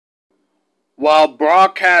While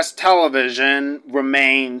broadcast television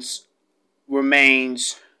remains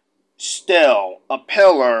still a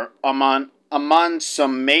pillar among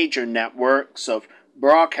some major networks of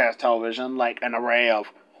broadcast television, like an array of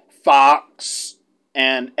Fox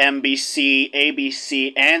and NBC,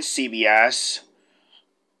 ABC, and CBS,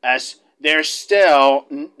 as they're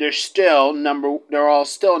all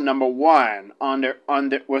still number one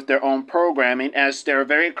with their own programming, as they're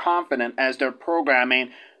very confident as their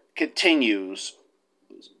programming continues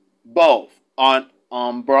both on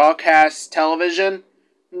broadcast television,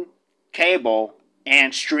 cable,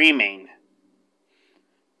 and streaming.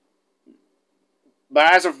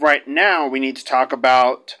 But as of right now, we need to talk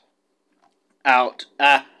about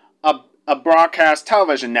a broadcast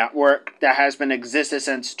television network that has been existed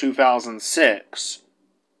since 2006,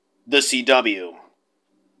 the CW.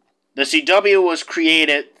 The CW was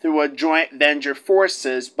created through a joint venture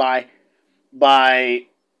forces by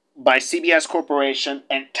CBS Corporation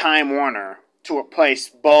and Time Warner to replace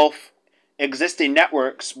both existing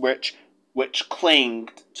networks which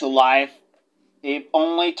clinged to life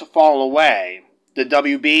only to fall away, the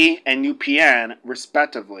WB and UPN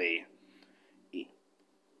respectively.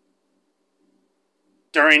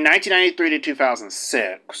 During 1993 to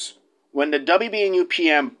 2006, when the WB and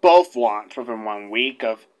UPN both launched within 1 week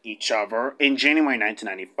of each other in January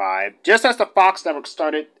 1995, just as the Fox network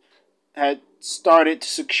had started to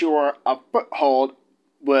secure a foothold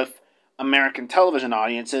with American television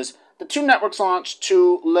audiences, the two networks launched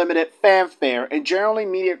to limited fanfare and generally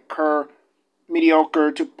mediocre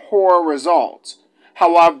to poor results.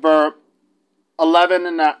 However, 11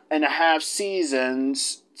 and a half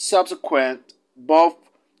seasons subsequent, both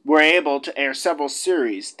were able to air several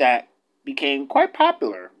series that became quite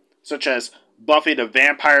popular, such as Buffy the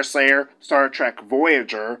Vampire Slayer, Star Trek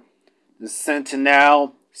Voyager, The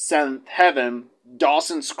Sentinel, Seventh Heaven,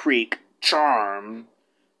 Dawson's Creek, Charmed,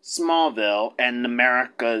 Smallville, and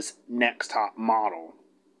America's Next Top Model.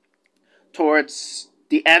 Towards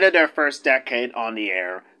the end of their first decade on the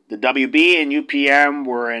air, the WB and UPN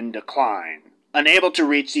were in decline, unable to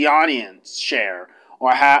reach the audience share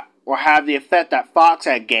or have the effect that Fox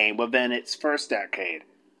had gained within its first decade,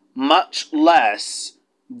 much less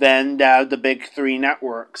than the big three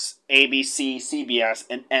networks, ABC, CBS,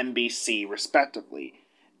 and NBC, respectively.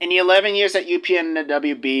 In the 11 years that UPN and the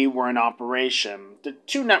WB were in operation, the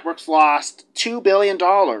two networks lost $2 billion.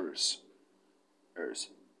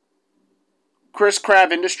 Chris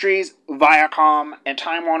Craft Industries, Viacom, and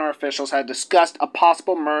Time Warner officials had discussed a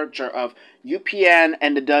possible merger of UPN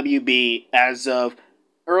and the WB as of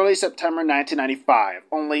early September 1995,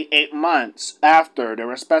 only 8 months after their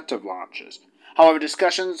respective launches. However,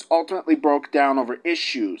 discussions ultimately broke down over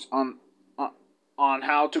issues on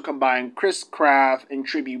how to combine Chris Craft and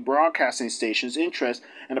Tribune Broadcasting Station's interest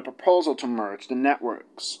in a proposal to merge the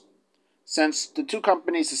networks. Since the two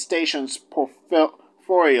companies' stations'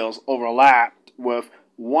 portfolios overlapped with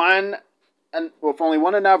only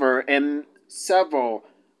one another in several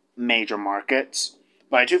major markets,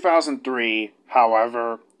 by 2003,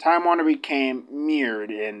 however, Time Warner became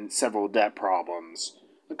mired in several debt problems.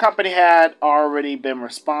 The company had already been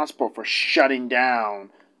responsible for shutting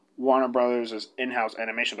down Warner Brothers' in-house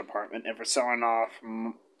animation department and for selling off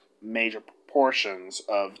major portions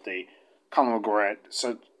of the conglomerate,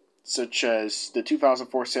 such as the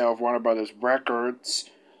 2004 sale of Warner Brothers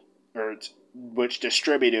Records, which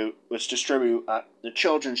distribute the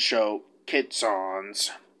children's show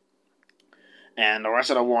Kids-Ons, and the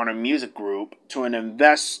rest of the Warner Music Group to an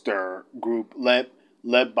investor group led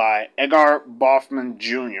by Edgar Baughman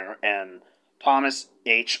Jr. and Thomas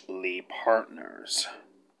H. Lee Partners.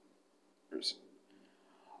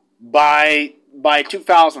 By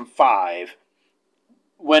 2005,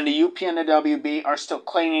 when the UPN and the WB are still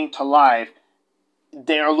clinging to life,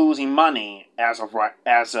 they are losing money as of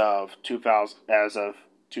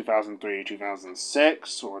 2003,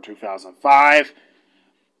 2006, or 2005.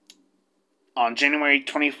 On January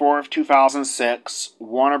 24th, 2006,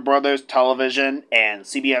 Warner Brothers Television and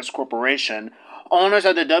CBS Corporation, owners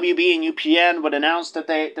of the WB and UPN, would announce that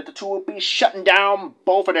the two would be shutting down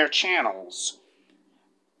both of their channels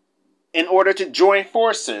in order to join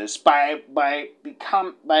forces by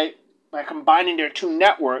combining their two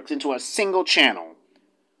networks into a single channel,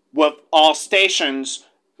 with all stations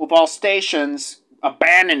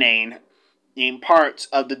abandoning parts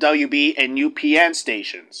of the WB and UPN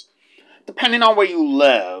stations. Depending on where you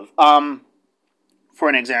live, for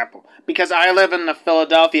an example, because I live in the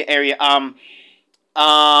Philadelphia area,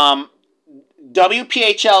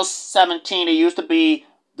 WPHL 17, it used to be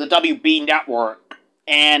the WB network,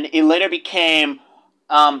 and it later became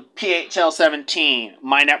PHL 17,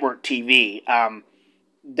 My Network TV.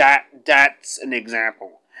 That's an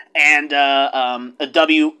example. And a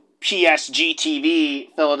WPSG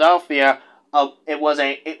TV Philadelphia. It was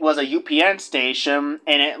a UPN station,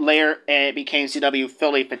 and it became CW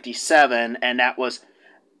Philly 57, and that was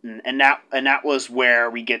where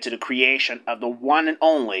we get to the creation of the one and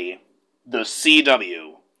only the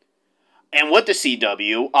CW. And with the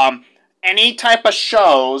CW, any type of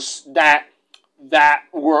shows that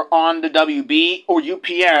were on the WB or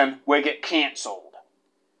UPN would get canceled.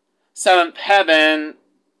 Seventh Heaven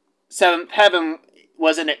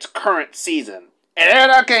was in its current season. It ended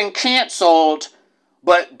up getting canceled,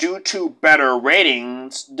 but due to better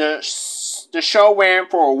ratings, the show ran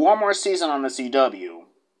for one more season on the CW.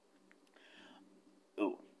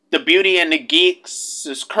 The Beauty and the Geeks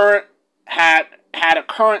had a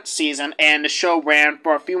current season, and the show ran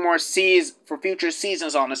for future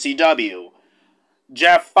seasons on the CW.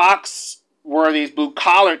 Jeff Foxworthy's Blue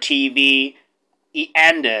Collar TV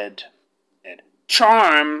ended.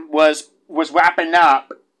 Charm was wrapping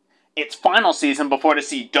up its final season before the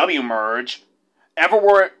CW merge.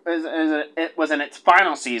 Everworth it was in its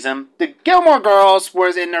final season. The Gilmore Girls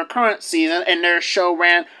was in their current season, and their show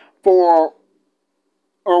ran for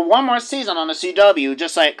one more season on the CW,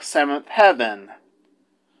 just like Seventh Heaven.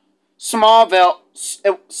 Smallville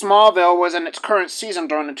was in its current season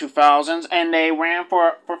during the 2000s, and they ran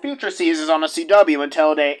for future seasons on the CW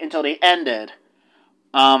until they ended.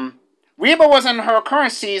 Reba was in her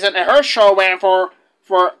current season, and her show ran for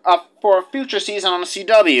a future season on the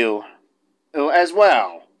CW as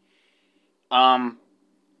well.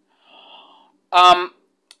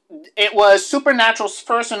 It was Supernatural's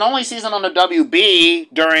first and only season on the WB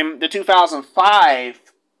during the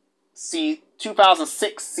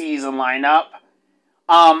 2006 season lineup.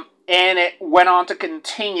 And it went on to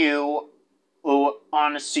continue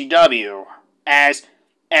on the CW as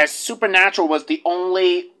Supernatural was the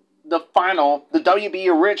WB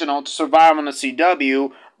original to survive on the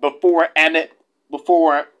CW before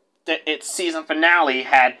its season finale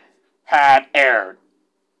had aired,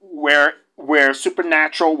 where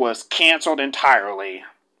Supernatural was canceled entirely.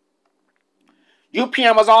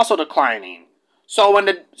 UPN was also declining. So when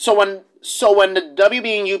the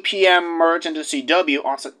WB and UPN merged into CW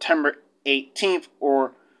on September 18th,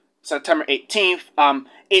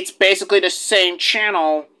 it's basically the same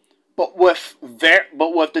channel, but with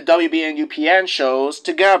the WB and UPN shows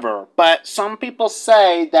together. But some people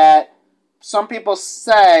say that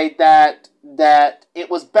it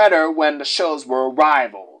was better when the shows were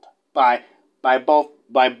rivaled by both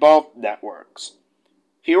networks.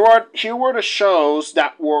 Here were the shows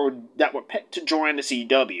that were picked to join the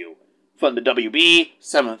CW. From the WB,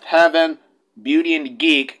 Seventh Heaven, Beauty and the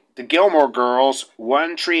Geek, The Gilmore Girls,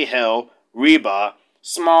 One Tree Hill, Reba,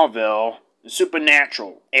 Smallville,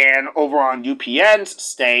 Supernatural, and over on UPN's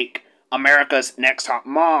stake, America's Next Top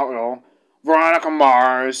Model, Veronica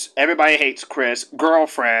Mars, Everybody Hates Chris,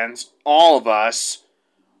 Girlfriends, All of Us,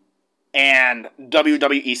 and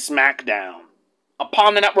WWE SmackDown.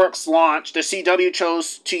 Upon the network's launch, the CW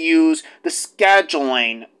chose to use the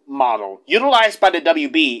scheduling model utilized by the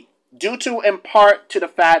WB due to, in part, to the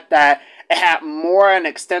fact that it had more and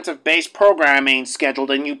extensive base programming scheduled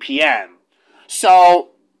than UPN.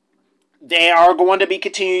 So, they are going to be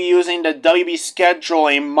continuing using the WB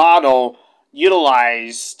scheduling model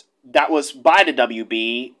utilized that was by the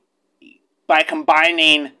WB by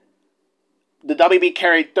combining. The WB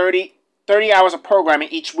carried 30 hours of programming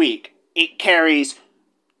each week. It carries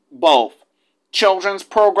both children's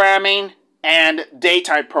programming and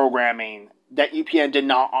daytime programming that UPN did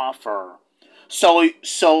not offer. So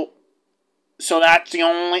that's the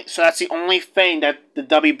only thing that the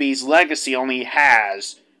WB's legacy only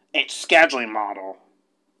has. Its scheduling model.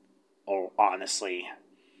 Oh, honestly.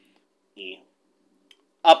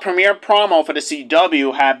 A premiere promo for the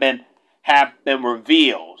CW have been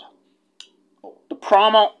revealed. The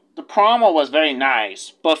promo was very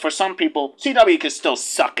nice, but for some people, CW could still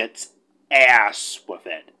suck its ass with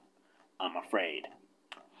it, I'm afraid.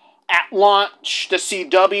 At launch, the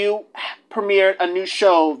CW premiered a new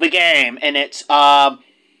show, The Game, in its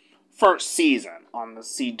first season on the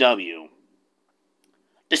CW.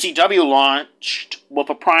 The CW launched with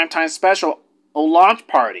a primetime special launch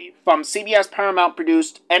party from CBS Paramount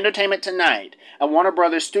produced Entertainment Tonight at Warner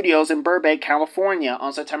Brothers Studios in Burbank, California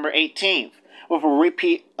on September 18th, with a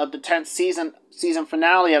repeat of the 10th season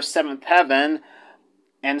finale of Seventh Heaven,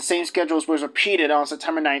 and the same schedules was repeated on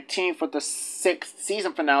September 19th with the 6th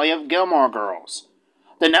season finale of Gilmore Girls.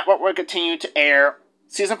 The network will continue to air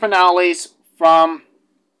season finales from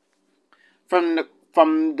the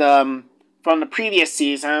from the previous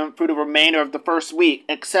season through the remainder of the first week,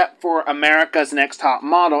 except for America's Next Top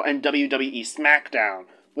Model and WWE SmackDown,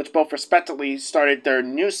 which both respectively started their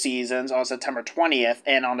new seasons on September 20th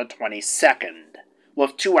and on the 22nd,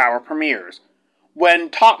 with 2-hour premieres. When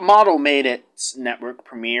Top Model made its network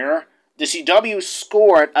premiere, the CW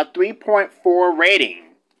scored a 3.4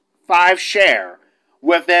 rating, 5 share,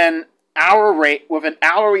 with an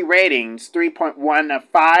hourly ratings 3.1 of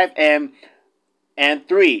 5 and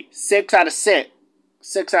 3, 6 out of 6.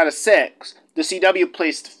 6 out of 6. The CW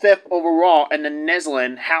placed 5th overall in the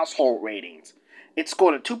Nisland household ratings. It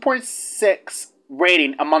scored a 2.6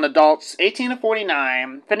 rating among adults 18 to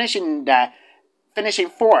 49, finishing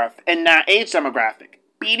 4th in that age demographic,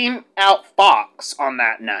 beating out Fox on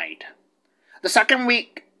that night. The second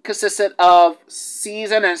week consisted of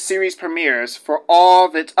season and series premieres for all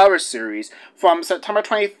of its other series from September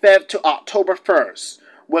 25th to October 1st,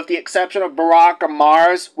 with the exception of Barack of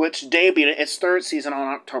Mars, which debuted its third season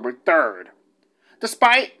on October 3rd.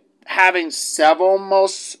 Despite having several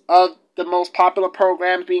of the most popular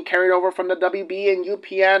programs being carried over from the WB and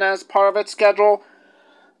UPN as part of its schedule,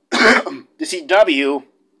 the CW,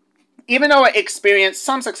 even though it experienced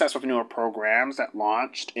some success with newer programs that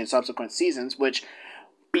launched in subsequent seasons, which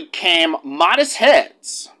became modest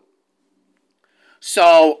hits.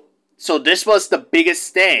 So this was the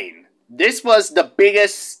biggest thing. This was the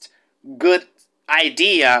biggest good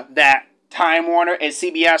idea that Time Warner and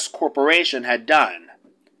CBS Corporation had done.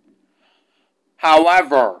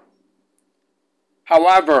 However,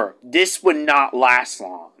 this would not last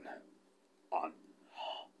long.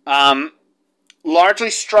 Largely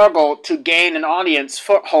struggled to gain an audience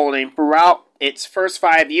footholding throughout its first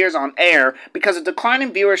 5 years on air because of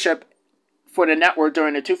declining viewership for the network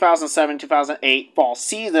during the 2007-2008 fall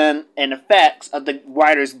season and effects of the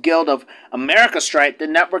Writers Guild of America strike. The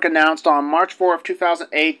network announced on March 4th,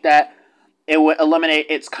 2008 that it would eliminate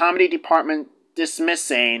its comedy department,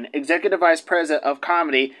 dismissing Executive Vice President of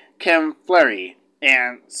Comedy Kim Fleury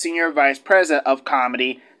and Senior Vice President of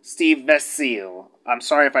Comedy Steve Vesile. I'm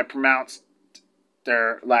sorry if I pronounced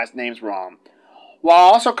their last names wrong.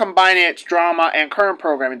 While also combining its drama and current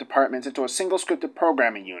programming departments into a single scripted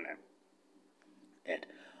programming unit.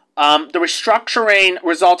 The restructuring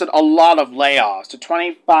resulted in a lot of layoffs to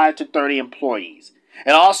 25 to 30 employees.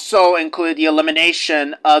 It also included the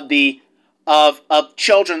elimination of the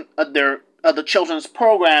children's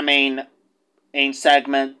programming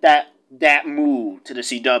segment that moved to the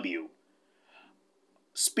CW.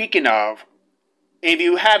 Speaking of, if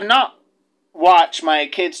you have not watched my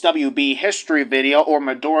Kids WB history video or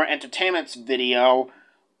Medora Entertainment's video,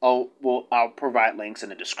 I'll provide links in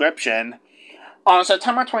the description. On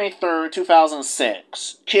September 23rd,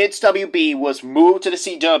 2006, Kids WB was moved to the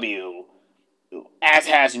CW, as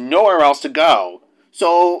it has nowhere else to go.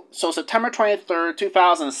 So September 23rd,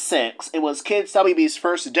 2006, it was Kids WB's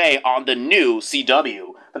first day on the new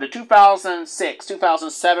CW for the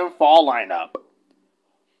 2006-2007 fall lineup.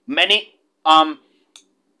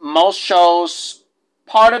 Most shows,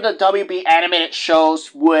 part of the WB animated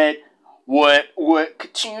shows would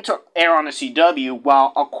continue to air on the CW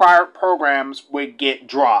while acquired programs would get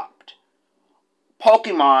dropped.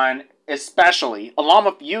 Pokemon, especially, along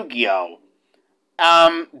with Yu-Gi-Oh!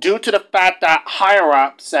 Due to the fact that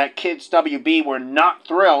higher-ups at Kids WB were not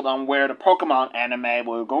thrilled on where the Pokemon anime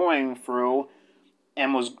were going through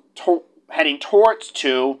and was heading towards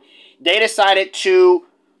to, they decided to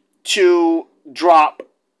drop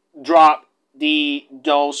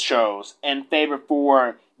those shows in favor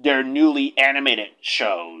for their newly animated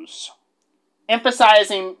shows.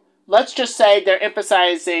 Let's just say they're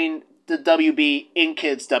emphasizing the WB in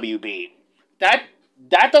Kids WB. That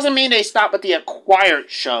doesn't mean they stopped with the acquired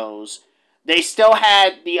shows. They still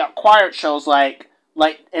had the acquired shows like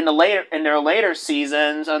in their later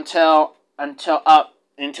seasons until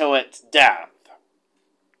its death.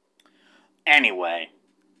 Anyway,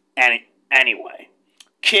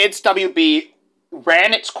 Kids WB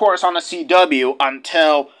ran its course on the CW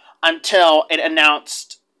until it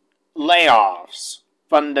announced layoffs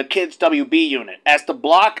from the Kids WB unit, as the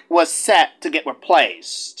block was set to get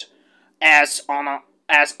replaced. As on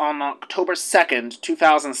October 2nd,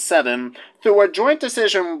 2007, through a joint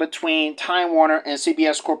decision between Time Warner and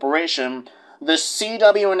CBS Corporation, the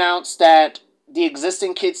CW announced that the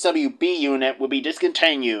existing Kids WB unit would be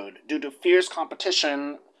discontinued due to fierce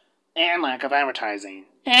competition and lack of advertising.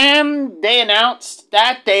 And they announced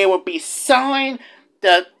that they would be selling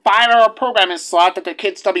the 5-hour programming slot that the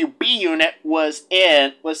Kids WB unit was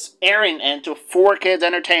airing into 4Kids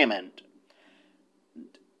Entertainment,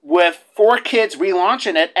 with 4Kids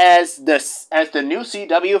relaunching it as the new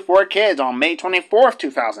CW 4Kids on May 24th,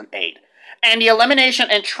 2008. and the elimination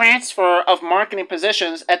and transfer of marketing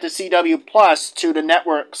positions at the CW Plus to the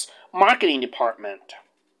network's marketing department.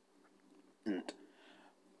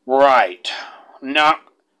 Right. Not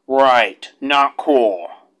cool.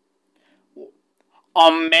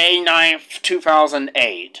 On May 9th,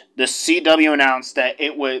 2008, the CW announced that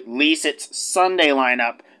it would lease its Sunday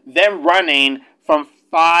lineup, then running from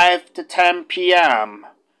 5 to 10 p.m.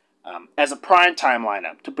 As a primetime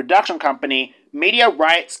lineup, to production company Media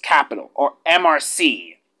Rights Capital, or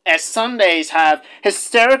MRC, as Sundays have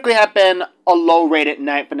historically been a low-rated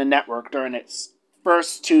night for the network during its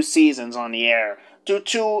first 2 seasons on the air, due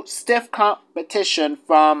to stiff competition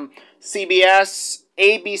from CBS,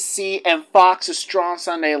 ABC, and Fox's strong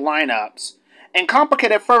Sunday lineups, and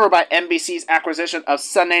complicated further by NBC's acquisition of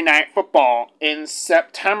Sunday Night Football in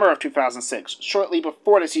September of 2006, shortly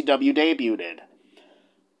before the CW debuted.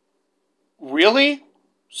 Really?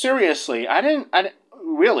 Seriously? I didn't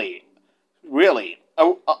really?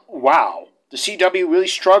 Wow. The CW really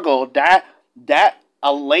struggled a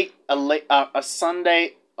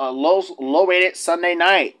Sunday, low-rated Sunday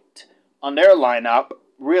night on their lineup,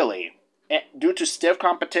 really. Due to stiff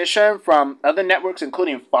competition from other networks,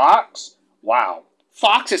 including Fox. Wow.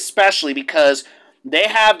 Fox especially, because they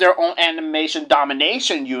have their own animation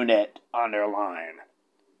domination unit on their line,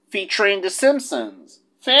 featuring The Simpsons,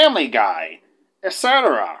 Family Guy,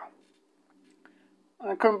 etc.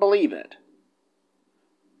 I couldn't believe it.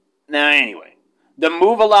 Now, anyway, the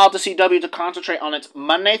move allowed the CW to concentrate on its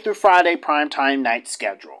Monday through Friday primetime night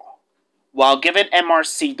schedule, while giving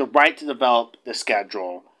MRC the right to develop the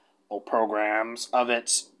schedule or programs of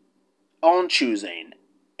its own choosing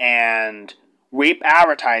and reap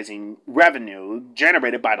advertising revenue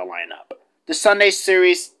generated by the lineup. The Sunday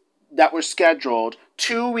series that were scheduled,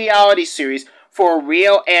 2 reality series, For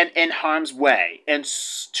Real and In Harm's Way, and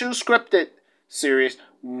 2 scripted series,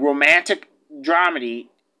 romantic dramedy,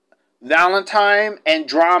 Valentine, and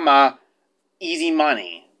drama, Easy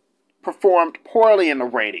Money, performed poorly in the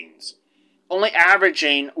ratings, only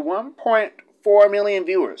averaging 1.4 million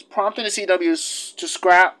viewers, prompting the CW to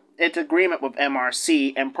scrap its agreement with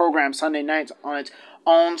MRC and program Sunday nights on its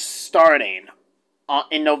own starting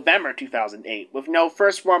in November 2008, with no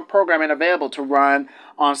first-run programming available to run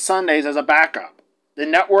on Sundays as a backup. The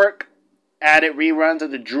network added reruns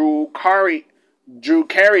of the Drew Carey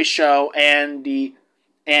Show and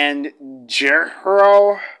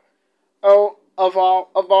Jericho of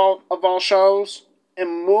all shows,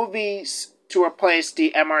 and movies to replace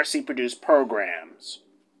the MRC-produced programs.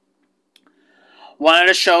 One of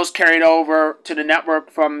the shows carried over to the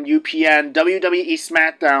network from UPN, WWE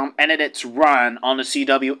SmackDown, ended its run on the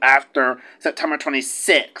CW after September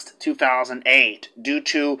 26, 2008, due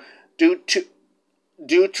to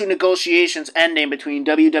negotiations ending between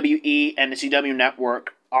WWE and the CW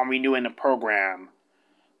network on renewing the program.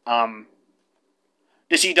 The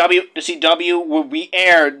CW will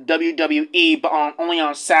re-air WWE, but only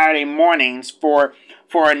on Saturday mornings for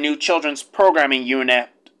a new children's programming unit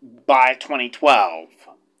by 2012,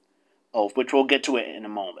 which we'll get to it in a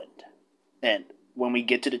moment, and when we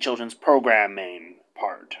get to the children's programming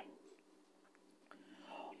part.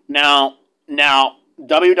 Now,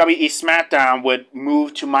 WWE SmackDown would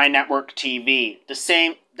move to My Network TV.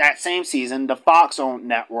 That same season, the Fox-owned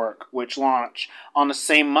network, which launched on the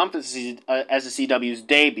same month as the CW's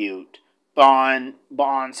debut, on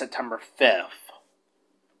September 5th.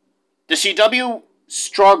 The CW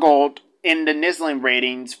struggled in the Nizlin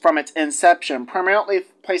ratings from its inception, primarily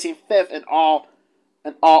placing 5th in all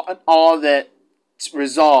of its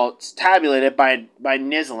results tabulated by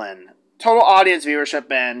Nizlin, total audience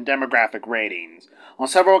viewership and demographic ratings. On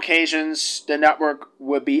several occasions, the network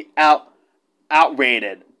would be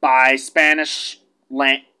outrated by Spanish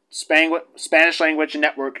language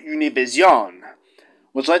network Univision,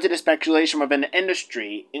 which led to the speculation within the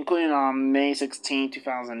industry, including on May 16,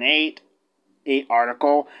 2008,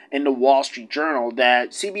 article in the Wall Street Journal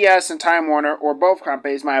that CBS and Time Warner, or both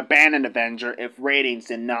companies, might abandon Avenger if ratings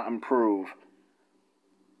did not improve.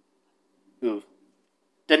 The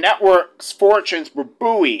network's fortunes were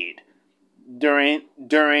buoyed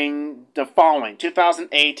during the following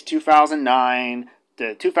 2008 to 2009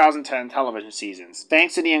 to 2010 television seasons,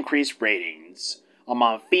 thanks to the increased ratings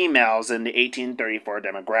among females in the 18-34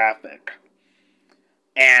 demographic,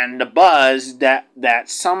 and the buzz that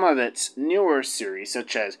some of its newer series,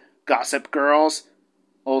 such as Gossip Girls,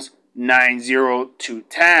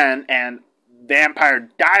 90210, and Vampire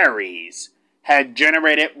Diaries, had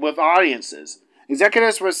generated with audiences.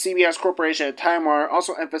 Executives for CBS Corporation at Time Warner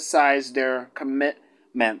also emphasized their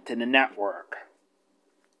commitment to the network.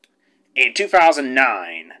 In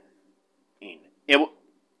 2009,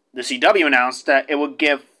 the CW announced that it would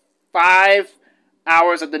give 5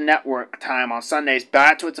 hours of the network time on Sundays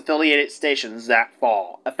back to its affiliated stations that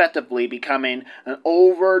fall, effectively becoming an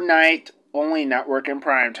overnight-only network in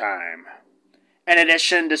prime time. In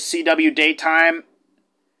addition, the CW Daytime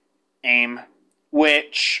AIM,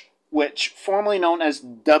 which formerly known as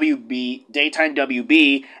WB, Daytime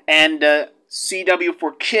WB, and the CW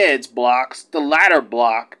for Kids blocks, the latter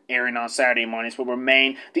block, airing on Saturday mornings, will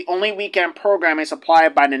remain the only weekend programming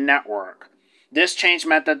supplied by the network. This change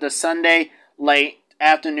meant that the Sunday late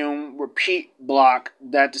afternoon repeat block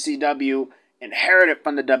that the CW inherited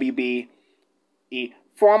from the WB,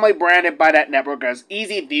 formerly branded by that network as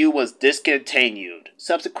Easy View, was discontinued.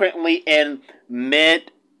 Subsequently, in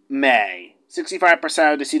mid-May,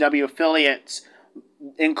 65% of the CW affiliates,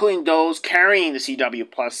 including those carrying the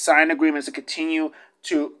CW Plus, signed agreements to continue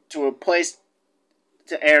to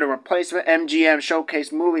air the replacement MGM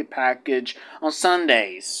Showcase movie package on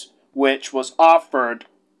Sundays, which was offered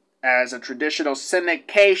as a traditional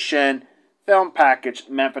syndication film package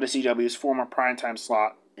meant for the CW's former primetime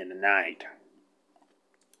slot in the night.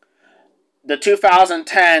 The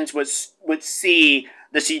 2010s would see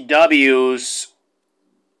the CW's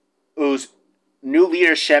new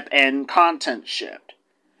leadership and content shift.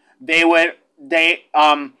 As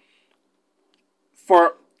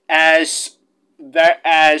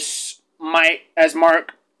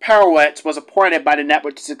Mark Perowitz was appointed by the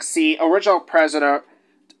network to succeed original president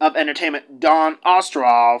of entertainment Don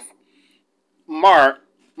Ostroff, Mark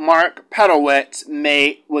Perowitz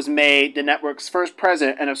was made the network's first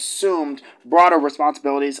president and assumed broader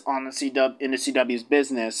responsibilities in the CW's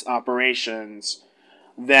business operations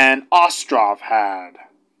than Ostroff had.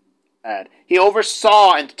 He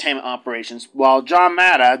oversaw entertainment operations, while John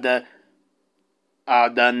Matta,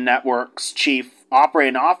 the network's chief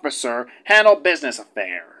operating officer, handled business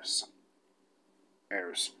affairs,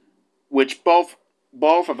 which both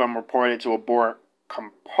of them reported to a board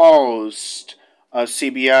composed of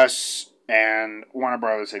CBS and Warner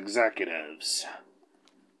Brothers executives.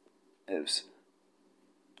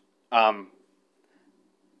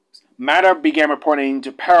 Matter began reporting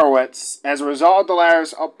to Perowitz. As a result of the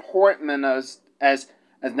latter's appointment as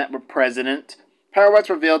network president, Perowitz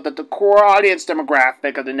revealed that the core audience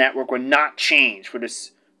demographic of the network would not change for the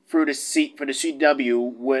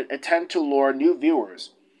CW would attempt to lure new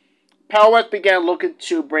viewers. Perowitz began looking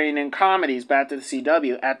to bring in comedies back to the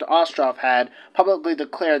CW after Ostroff had publicly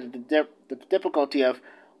declared that the difficulty of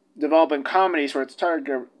developing comedies for its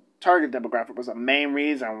target demographic was the main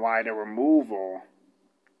reason why the removal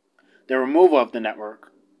of the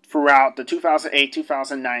network throughout the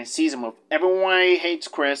 2008-2009 season, with Everyone Hates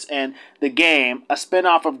Chris and The Game, a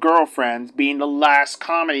spin-off of Girlfriends, being the last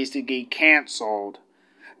comedies to get canceled.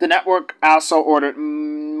 The network also ordered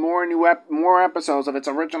more episodes of its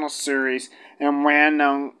original series and ran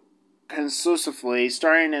them conclusively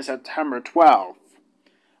starting in September 12th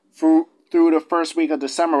through the first week of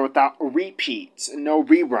December without repeats and no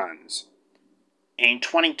reruns. In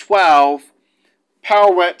 2012,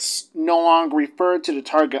 Perowitz no longer referred to the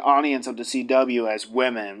target audience of the CW as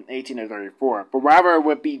women 18 to 34, but rather it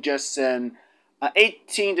would be just an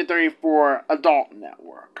 18 to 34 adult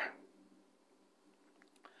network.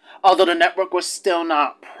 Although the network was still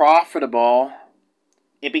not profitable,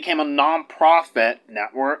 it became a non-profit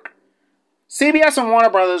network. CBS and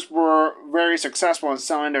Warner Brothers were very successful in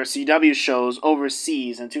selling their CW shows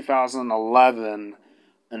overseas in 2011.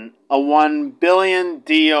 And a $1 billion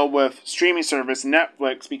deal with streaming service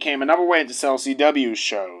Netflix became another way to sell CW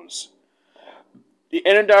shows. The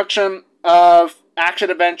introduction of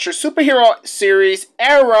action-adventure superhero series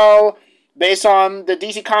Arrow, based on the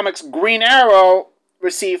DC Comics Green Arrow,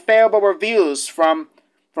 received favorable reviews from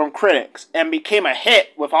critics and became a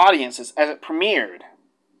hit with audiences as it premiered.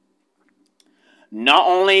 Not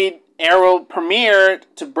only Arrow premiered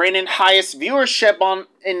to bring in highest viewership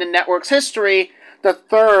in the network's history, the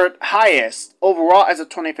third highest overall as of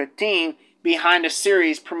 2015, behind the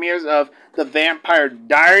series premieres of The Vampire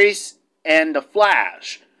Diaries and The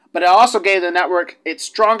Flash. But it also gave the network its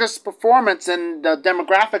strongest performance in the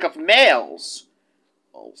demographic of males.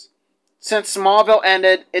 Since Smallville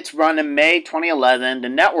ended its run in May 2011, the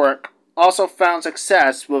network also found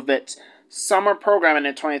success with its summer programming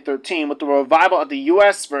in 2013 with the revival of the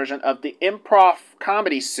US version of the improv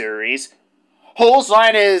comedy series Whose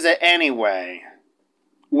Line Is It Anyway?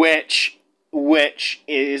 Which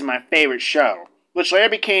is my favorite show, which later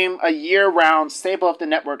became a year-round staple of the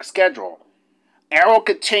network's schedule. Arrow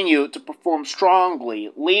continued to perform strongly,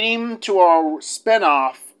 leading to a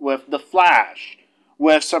spin-off with The Flash,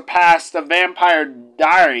 which surpassed The Vampire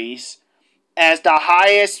Diaries as the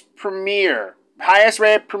highest premiere highest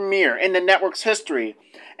rated premiere in the network's history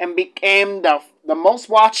and became the most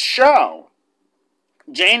watched show.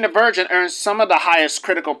 Jane the Virgin earned some of the highest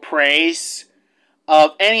critical praise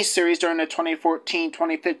of any series during the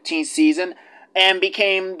 2014-2015 season and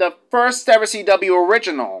became the first ever CW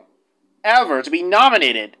original ever to be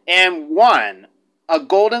nominated and won a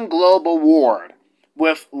Golden Globe Award,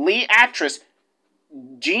 with lead actress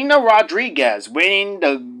Gina Rodriguez winning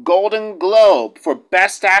the Golden Globe for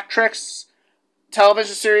Best Actress,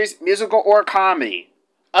 Television Series, Musical, or Comedy.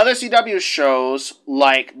 Other CW shows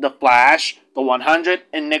like The Flash, The 100,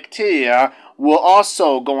 and Nicktoons will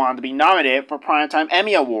also go on to be nominated for Primetime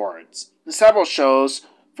Emmy Awards. Several shows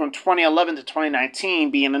from 2011 to 2019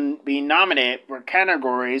 being nominated for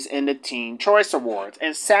categories in the Teen Choice Awards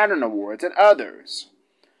and Saturn Awards and others.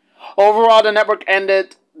 Overall, the network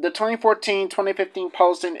ended the 2014-2015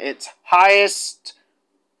 posting its highest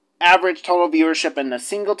average total viewership in a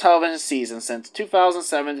single television season since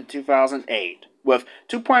 2007 to 2008, with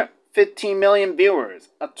 2.15 million viewers,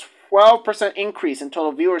 a 12% increase in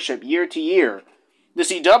total viewership year to year. The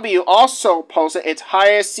CW also posted its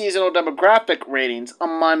highest seasonal demographic ratings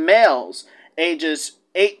among males ages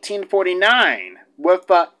 18 to 49, with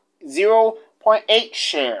a 0.8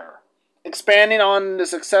 share. Expanding on the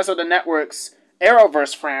success of the network's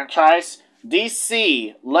Arrowverse franchise,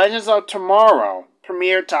 DC Legends of Tomorrow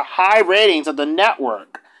premiered to high ratings of the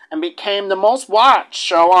network and became the most watched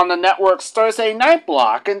show on the network's Thursday night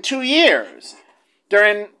block in 2 years.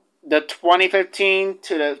 During the 2015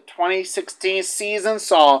 to the 2016 season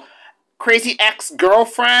saw Crazy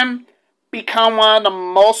Ex-Girlfriend become one of the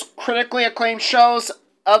most critically acclaimed shows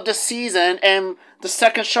of the season and the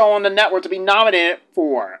second show on the network to be nominated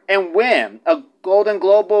for and win a Golden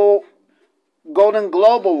Globe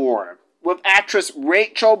Award, with actress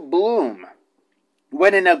Rachel Bloom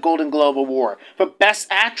winning a Golden Globe Award for Best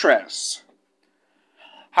Actress.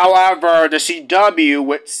 However, the CW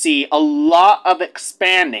would see a lot of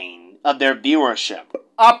expanding of their viewership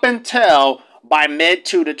up until by mid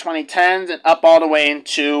to the 2010s and up all the way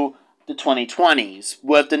into the 2020s,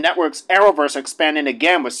 with the network's Arrowverse expanding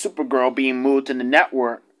again, with Supergirl being moved to the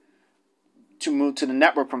network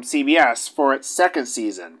from CBS for its second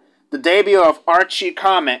season. The debut of Archie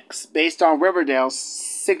Comics, based on Riverdale,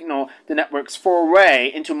 signaled the network's foray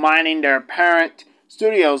into mining their parent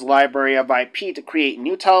studio's library of IP to create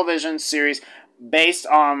new television series based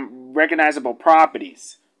on recognizable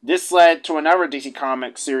properties. This led to another DC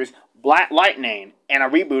Comics series, Black Lightning, and a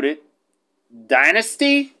rebooted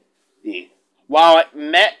Dynasty. While it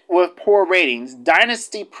met with poor ratings,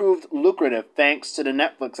 Dynasty proved lucrative thanks to the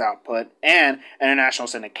Netflix output and international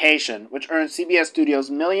syndication, which earned CBS Studios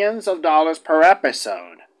millions of dollars per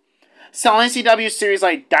episode. Selling CW series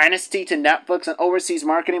like Dynasty to Netflix and overseas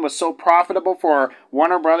marketing was so profitable for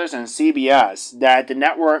Warner Brothers and CBS that the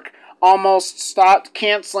network almost stopped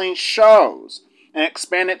canceling shows and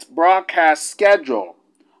expanded its broadcast schedule.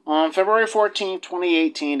 On February 14,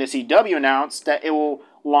 2018, the CW announced that it will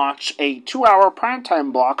launch a 2-hour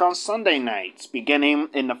primetime block on Sunday nights, beginning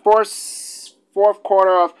in the fourth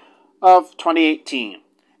quarter of 2018.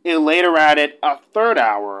 It later added a third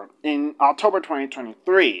hour in October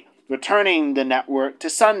 2023, returning the network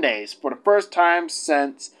to Sundays for the first time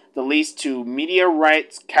since the lease to Media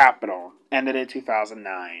Rights Capital ended in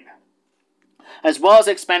 2009. As well as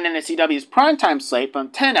expanding the CW's primetime slate from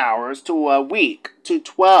 10 hours to a week to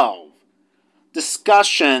 12.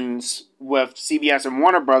 Discussions with CBS and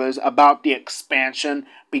Warner Brothers about the expansion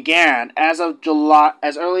began as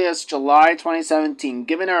early as July 2017,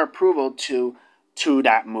 giving their approval to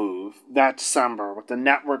that move that December, with the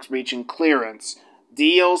networks reaching clearance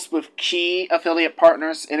deals with key affiliate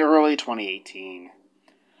partners in early 2018.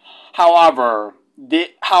 However,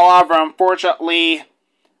 unfortunately,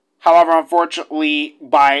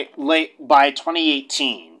 by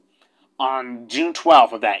 2018, on June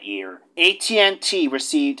 12th of that year, AT&T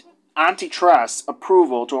received antitrust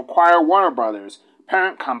approval to acquire Warner Brothers'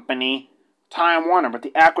 parent company, Time Warner, with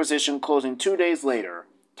the acquisition closing 2 days later.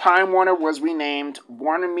 Time Warner was renamed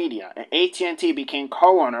Warner Media, and AT&T became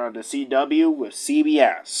co-owner of the CW with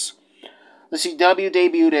CBS. The CW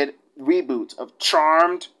debuted reboots of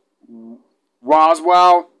Charmed,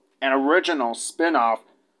 Roswell, and original spin-off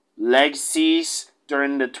Legacies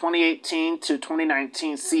during the 2018 to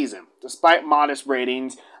 2019 season. Despite modest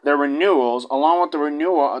ratings, their renewals, along with the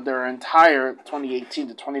renewal of their entire 2018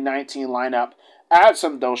 to 2019 lineup, add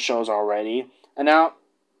some of those shows already,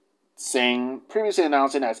 previously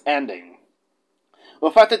announcing as ending,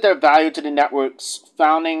 reflected their value to the network's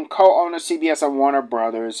founding co-owner CBS and Warner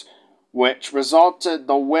Brothers, which resulted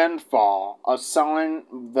the windfall of selling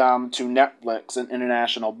them to Netflix and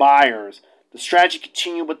international buyers. The strategy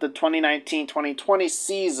continued with the 2019-2020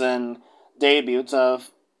 season debuts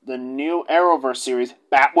of the new Arrowverse series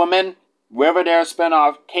Batwoman, Riverdale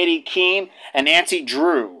spinoff Katie Keene, and Nancy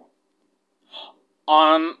Drew.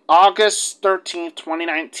 On August 13th,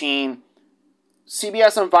 2019,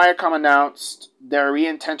 CBS and Viacom announced their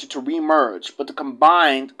intention to remerge, but the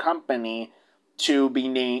combined company to be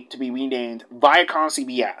renamed Viacom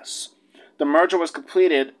CBS. The merger was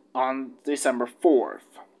completed on December 4th,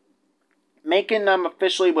 making them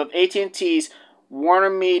officially with AT&T's Warner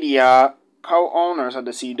Media co-owners of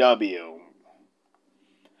the CW.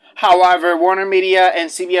 However, Warner Media and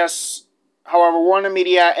Viacom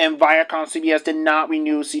CBS did not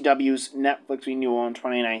renew CW's Netflix renewal in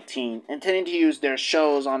 2019, intending to use their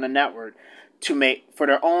shows on the network for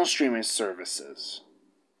their own streaming services.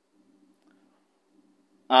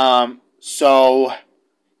 So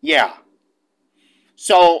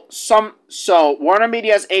Warner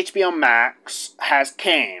Media's HBO Max has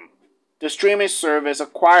came. The streaming service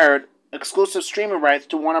acquired exclusive streaming rights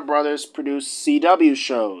to Warner Brothers produced CW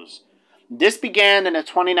shows. This began in the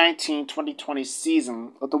 2019-2020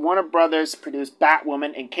 season with the Warner Brothers produced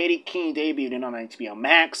Batwoman and Katie Keene debuting on HBO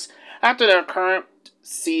Max after their current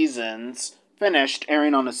seasons finished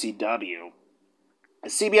airing on the CW. The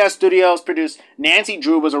CBS Studios produced Nancy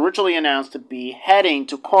Drew was originally announced to be heading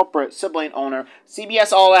to corporate sibling owner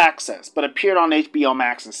CBS All Access, but appeared on HBO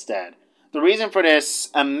Max instead. The reason for this,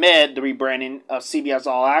 amid the rebranding of CBS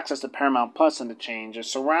All Access to Paramount Plus and the changes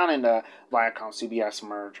surrounding the Viacom-CBS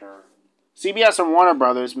merger. CBS and Warner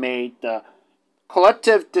Brothers made the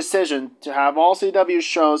collective decision to have all CW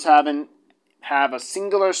shows have a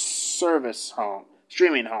singular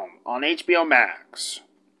streaming home on HBO Max.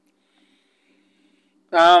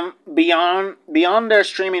 Beyond their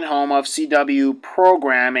streaming home of CW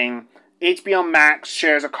programming, HBO Max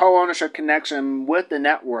shares a co-ownership connection with the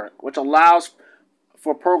network, which allows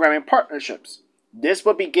for programming partnerships. This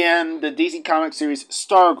would begin the DC Comics series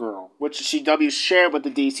Stargirl, which the CW shared with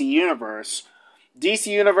the DC Universe. DC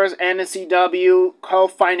Universe and the CW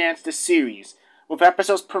co-financed the series, with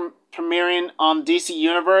episodes premiering on DC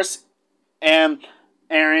Universe and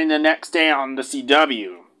airing the next day on the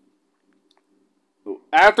CW.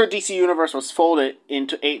 After DC Universe was folded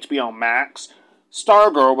into HBO Max,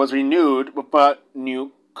 Stargirl was renewed with a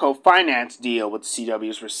new co-finance deal with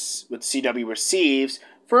CW receives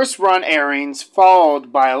first run airings,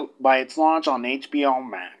 followed by its launch on HBO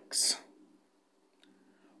Max.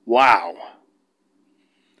 Wow.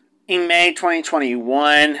 In May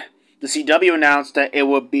 2021, the CW announced that it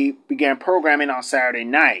would begin programming on Saturday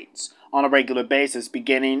nights on a regular basis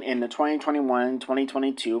beginning in the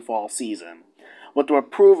 2021-2022 fall season, with the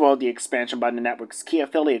approval of the expansion by the network's key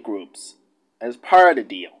affiliate groups. As part of the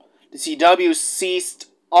deal, the CW ceased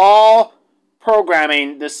all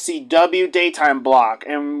programming the CW daytime block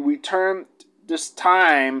and returned this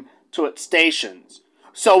time to its stations.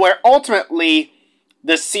 So where ultimately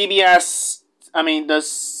the CBS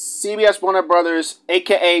Warner Brothers,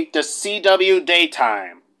 aka the CW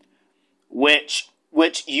daytime, which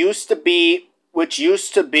used to be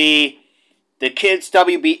the Kids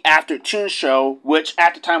WB Afternoon Show, which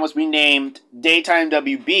at the time was renamed Daytime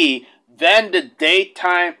WB, then the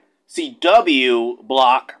Daytime CW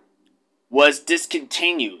block was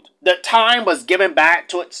discontinued. The time was given back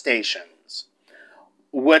to its stations.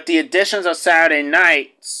 With the additions of Saturday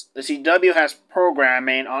nights, the CW has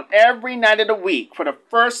programming on every night of the week for the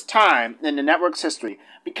first time in the network's history,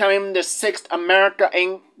 becoming the 6th American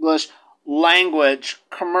English language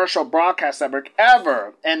commercial broadcast network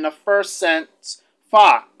ever, and the first since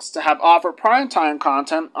Fox to have offered primetime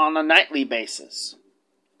content on a nightly basis.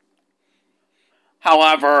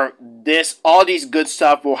 However, all these good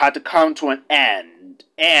stuff will have to come to an end,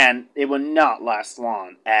 and it will not last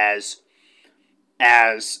long, as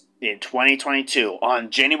in 2022,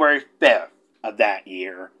 on January 5th of that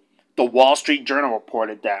year, the Wall Street Journal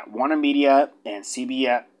reported that Warner Media and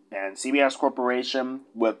CBS Corporation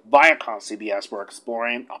with Viacom CBS were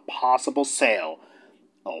exploring a possible sale.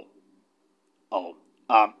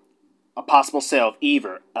 A possible sale of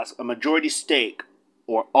either as a majority stake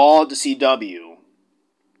or all the CW.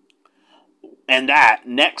 And that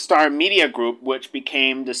Nexstar Media Group, which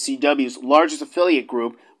became the CW's largest affiliate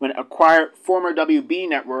group when it acquired former WB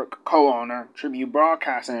network co-owner Tribune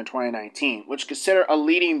Broadcasting in 2019, which considered a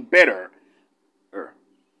leading bidder.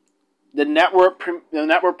 The network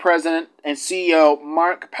president and CEO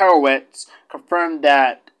Mark Perowitz confirmed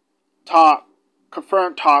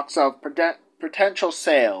talks of potential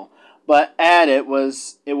sale, but added it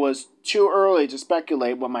was too early to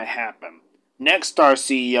speculate what might happen. Nexstar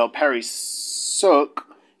CEO Perry Sook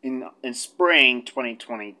in spring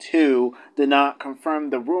 2022 did not confirm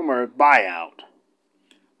the rumored buyout.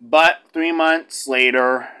 But 3 months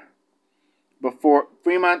later,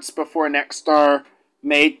 3 months before Nexstar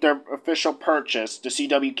made their official purchase, the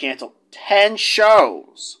CW canceled 10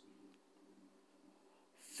 shows.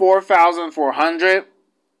 4,400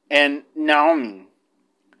 and Naomi.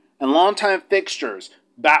 And longtime fixtures: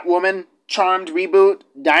 Batwoman, Charmed Reboot,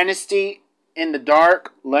 Dynasty, In the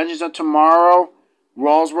Dark, Legends of Tomorrow,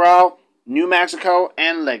 Roswell, New Mexico,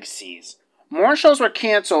 and Legacies. More shows were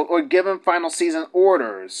canceled or given final season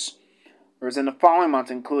orders in the following months,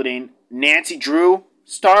 including Nancy Drew,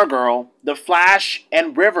 Stargirl, The Flash,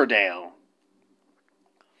 and Riverdale.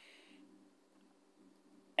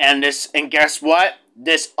 And guess what?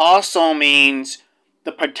 This also means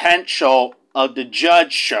the potential of the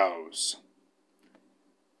Judge shows.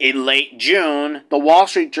 In late June, the Wall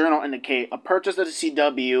Street Journal indicated a purchase of the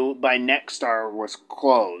CW by Nexstar was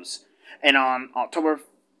closed. And on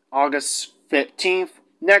August 15th,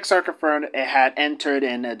 Nexstar confirmed it had entered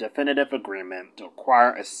in a definitive agreement to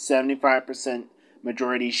acquire a 75%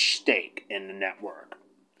 majority stake in the network.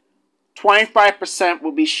 25%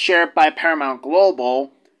 will be shared by Paramount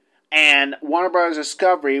Global, and Warner Bros.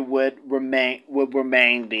 Discovery would remain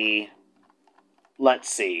the,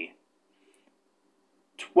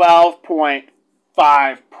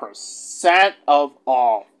 12.5% of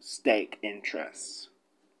all stake interests.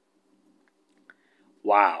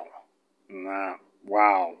 Wow.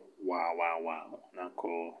 Wow. Not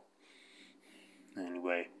cool.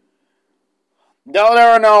 Anyway. Though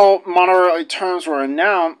there are no monetary terms were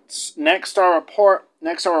announced, Nexstar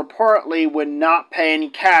reportedly would not pay any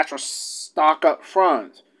cash or stock up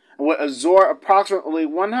front, and would absorb approximately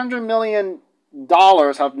 $100 million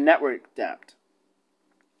of network debt.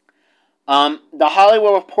 The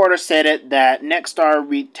Hollywood Reporter stated that Nexstar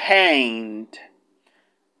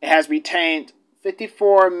has retained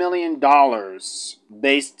 $54 million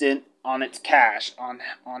based on its cash on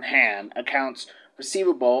hand, accounts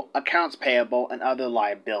receivable, accounts payable, and other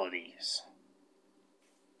liabilities.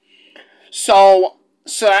 So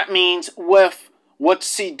that means with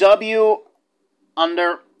CW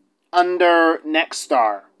under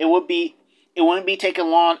Nexstar, it wouldn't be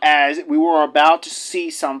taken long, as we were about to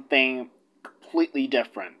see something completely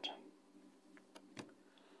different.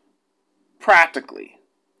 Practically,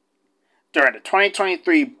 during the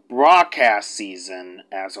 2023 broadcast season,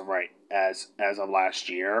 as of last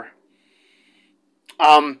year,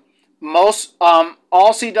 all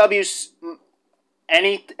CWs,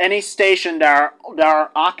 any station that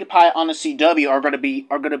are occupied on the CW are going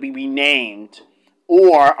to be renamed,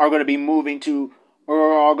 or are going to be moving to,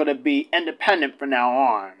 or are going to be independent from now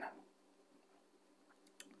on.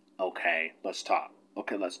 Okay, let's talk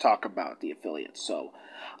about the affiliates. So,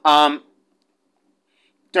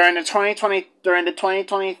 during the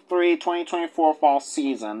 2023-2024 fall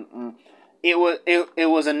season, it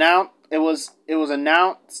was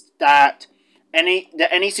announced that any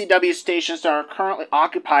CW stations that are currently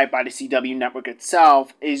occupied by the CW network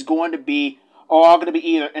itself are going to be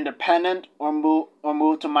either independent or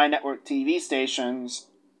move to My Network TV stations,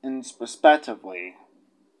 respectively.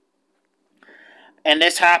 And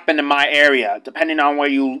this happened in my area, depends on where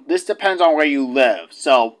you live.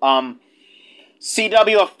 So,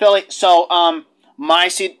 CW affiliate. So, my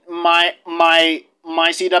CW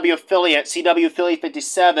affiliate, CW Philly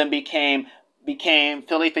 57, became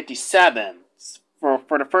Philly 57 for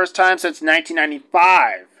the first time since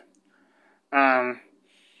 1995.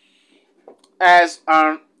 As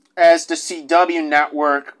the CW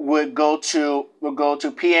network would go to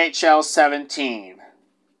PHL 17.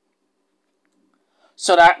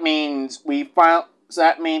 So that means the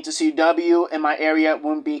CW in my area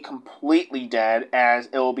wouldn't be completely dead, as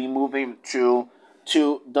it will be moving to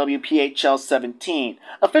WPHL 17,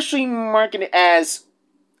 officially marketed as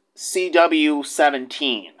CW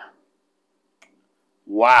 17.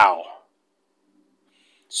 Wow.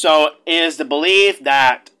 So it is the belief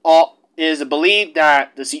that all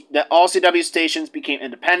CW stations became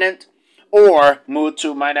independent or moved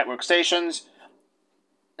to My Network stations,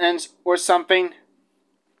 or something.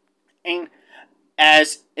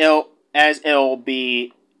 As it'll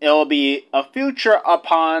be a future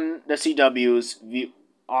upon the CW's view,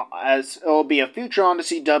 as it'll be a future on the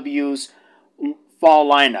CW's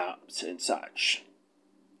fall lineups and such.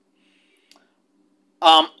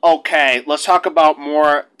 Okay, let's talk about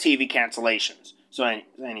more TV cancellations. So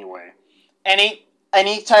anyway, any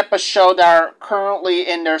type of show that are currently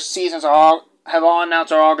in their seasons have all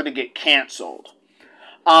announced are all going to get canceled.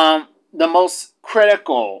 The most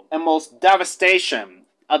critical and most devastation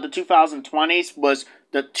of the 2020s was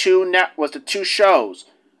the two shows,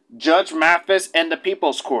 Judge Mathis and the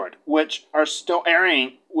People's Court, which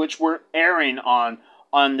were airing on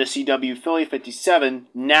the CW Philly 57,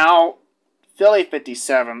 now Philly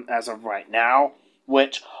 57 as of right now,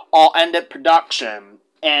 which all ended production.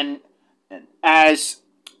 And as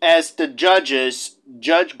the judges,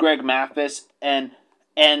 Judge Greg Mathis and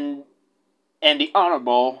the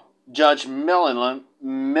Honorable Judge Millian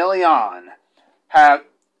have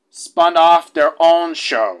spun off their own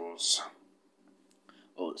shows,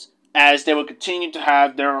 as they will continue to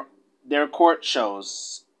have their court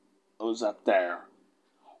shows up there,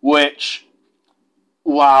 which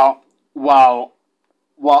while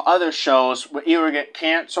other shows will either get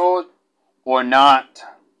canceled or not.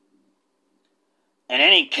 In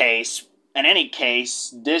any case,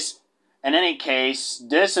 this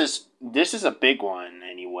is a big one,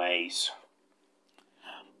 anyways.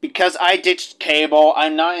 Because I ditched cable,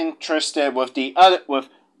 I'm not interested with the other with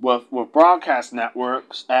broadcast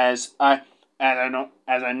networks as I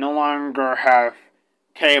no longer have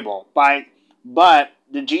cable. But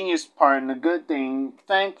the genius part and the good thing,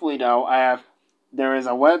 thankfully though, there is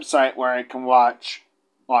a website where I can watch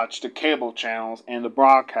the cable channels and the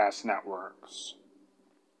broadcast networks.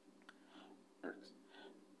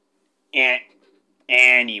 And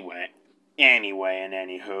anyway, and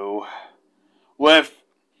anywho,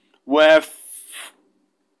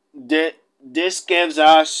 this gives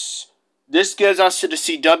us to the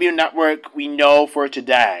CW network we know for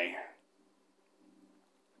today.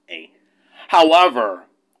 However,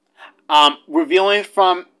 revealing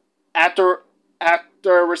from after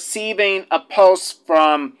receiving a post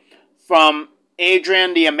from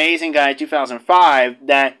Adrian the Amazing Guy 2005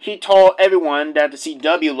 that he told everyone that the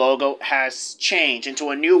CW logo has changed into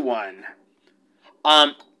a new one.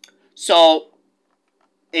 So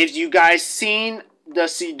if you guys seen the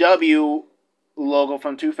CW logo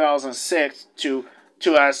from 2006 to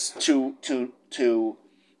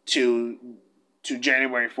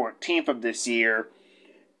January 14th of this year,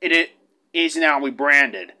 it is now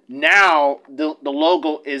rebranded. Now the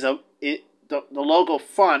logo the logo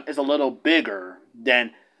font is a little bigger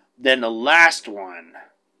than the last one.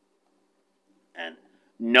 And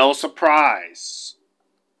no surprise.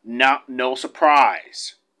 No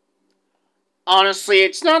surprise. Honestly,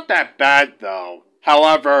 it's not that bad though.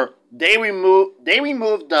 However, they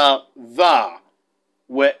removed the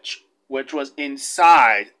which was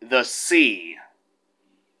inside the C.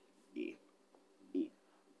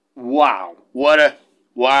 Wow. What a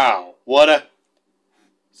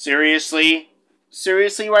seriously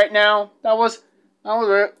right now? That was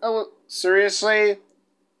seriously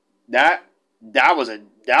that was a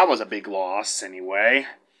big loss anyway.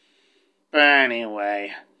 But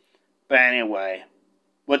anyway,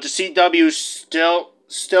 with the CW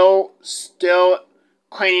still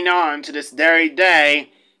clinging on to this very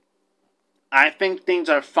day, I think things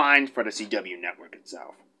are fine for the CW network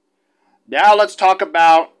itself. Now let's talk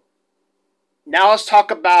about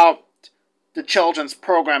the children's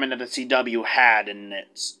programming that the CW had in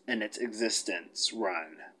its existence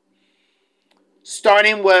run.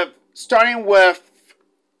 Starting with the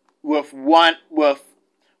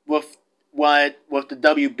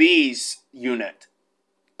WB's unit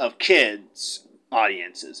of kids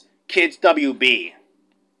audiences, Kids WB.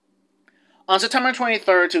 On September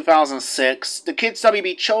 23rd, 2006, the Kids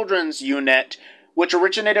WB Children's Unit, which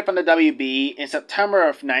originated from the WB in September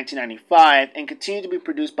of 1995 and continued to be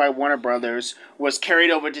produced by Warner Brothers, was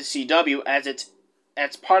carried over to CW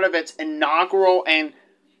as part of its inaugural and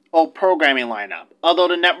programming lineup. Although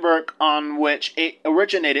the network on which it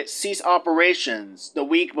originated ceased operations the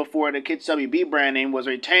week before the Kids WB branding was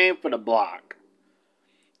retained for the block.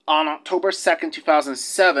 On October 2nd,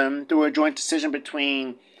 2007, through a joint decision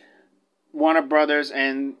between Warner Brothers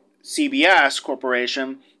and CBS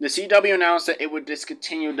Corporation, the CW announced that it would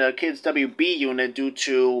discontinue the Kids WB unit due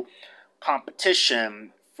to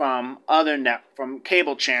competition from from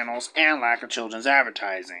cable channels and lack of children's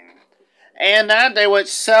advertising. And that they would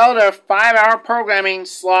sell their 5-hour programming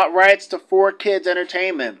slot rights to 4Kids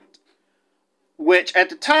Entertainment, which at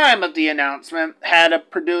the time of the announcement had to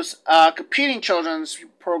produce a competing children's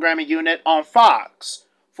programming unit on Fox,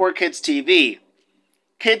 4Kids TV.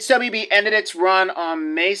 Kids WB ended its run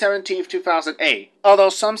on May 17, 2008, although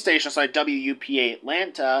some stations like WUPA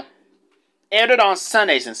Atlanta aired it on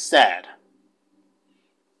Sundays instead,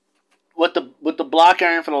 with the block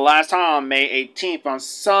airing for the last time on May 18th on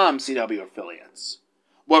some CW affiliates,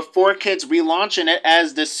 with 4Kids relaunching it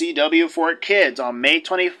as the CW 4Kids on May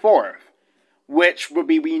 24th, which would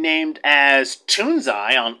be renamed as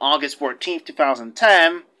Toonzai on August 14th,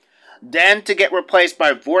 2010, then to get replaced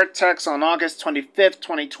by Vortex on August 25th,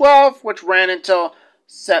 2012, which ran until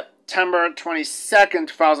September 22nd,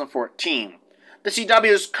 2014. The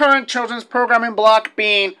CW's current children's programming block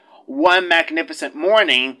being One Magnificent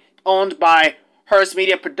Morning, owned by Hearst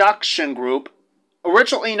Media Production Group,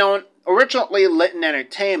 originally Litton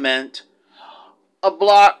Entertainment, a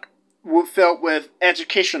block filled with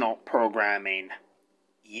educational programming.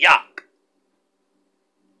 Yuck.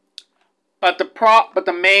 But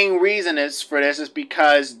the main reason for this is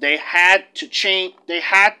because they had to change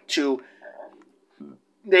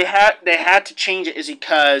it is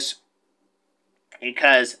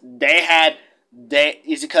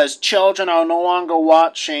because children are no longer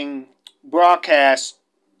watching broadcast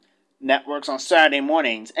networks on Saturday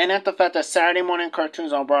mornings, and at the fact that Saturday morning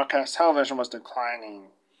cartoons on broadcast television was declining.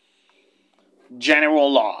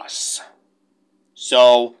 General loss.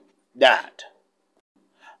 So, that.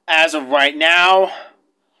 As of right now,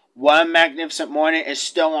 One Magnificent Morning is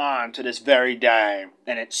still on to this very day,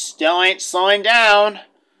 and it still ain't slowing down.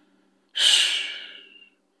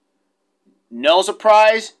 No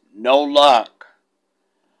surprise, no luck.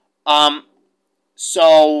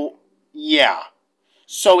 So, yeah.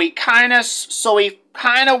 So we kind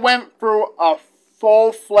of went through a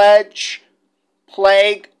full-fledged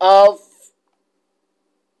plague of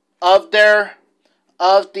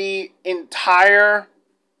the entire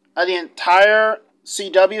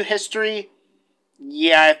CW history.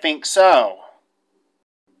 Yeah, I think so.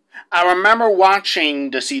 I remember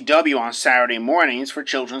watching the CW on Saturday mornings for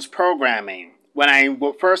children's programming when I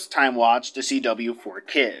first time watched the CW for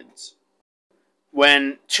kids.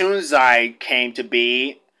 When Toonzai came to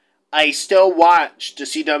be, I still watched the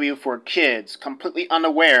CW for kids, completely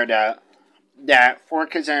unaware that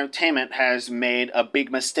 4Kids Entertainment has made a big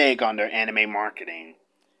mistake on their anime marketing.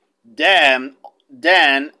 Then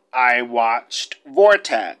I watched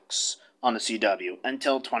Vortex on the CW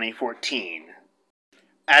until 2014.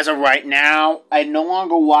 As of right now, I no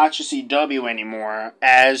longer watch the CW anymore,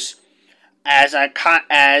 as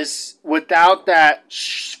without that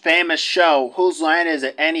famous show, Whose Line Is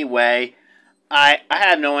It Anyway, I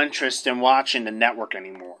have no interest in watching the network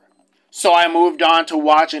anymore. So I moved on to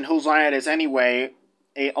watching Whose Line It Is Anyway,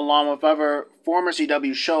 along with other former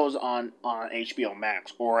CW shows on HBO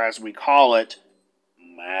Max, or as we call it,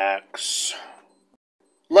 Max.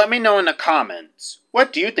 Let me know in the comments,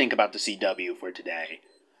 what do you think about the CW for today?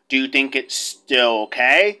 Do you think it's still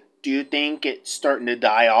okay? Do you think it's starting to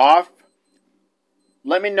die off?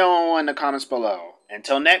 Let me know in the comments below.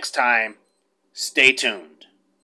 Until next time, stay tuned.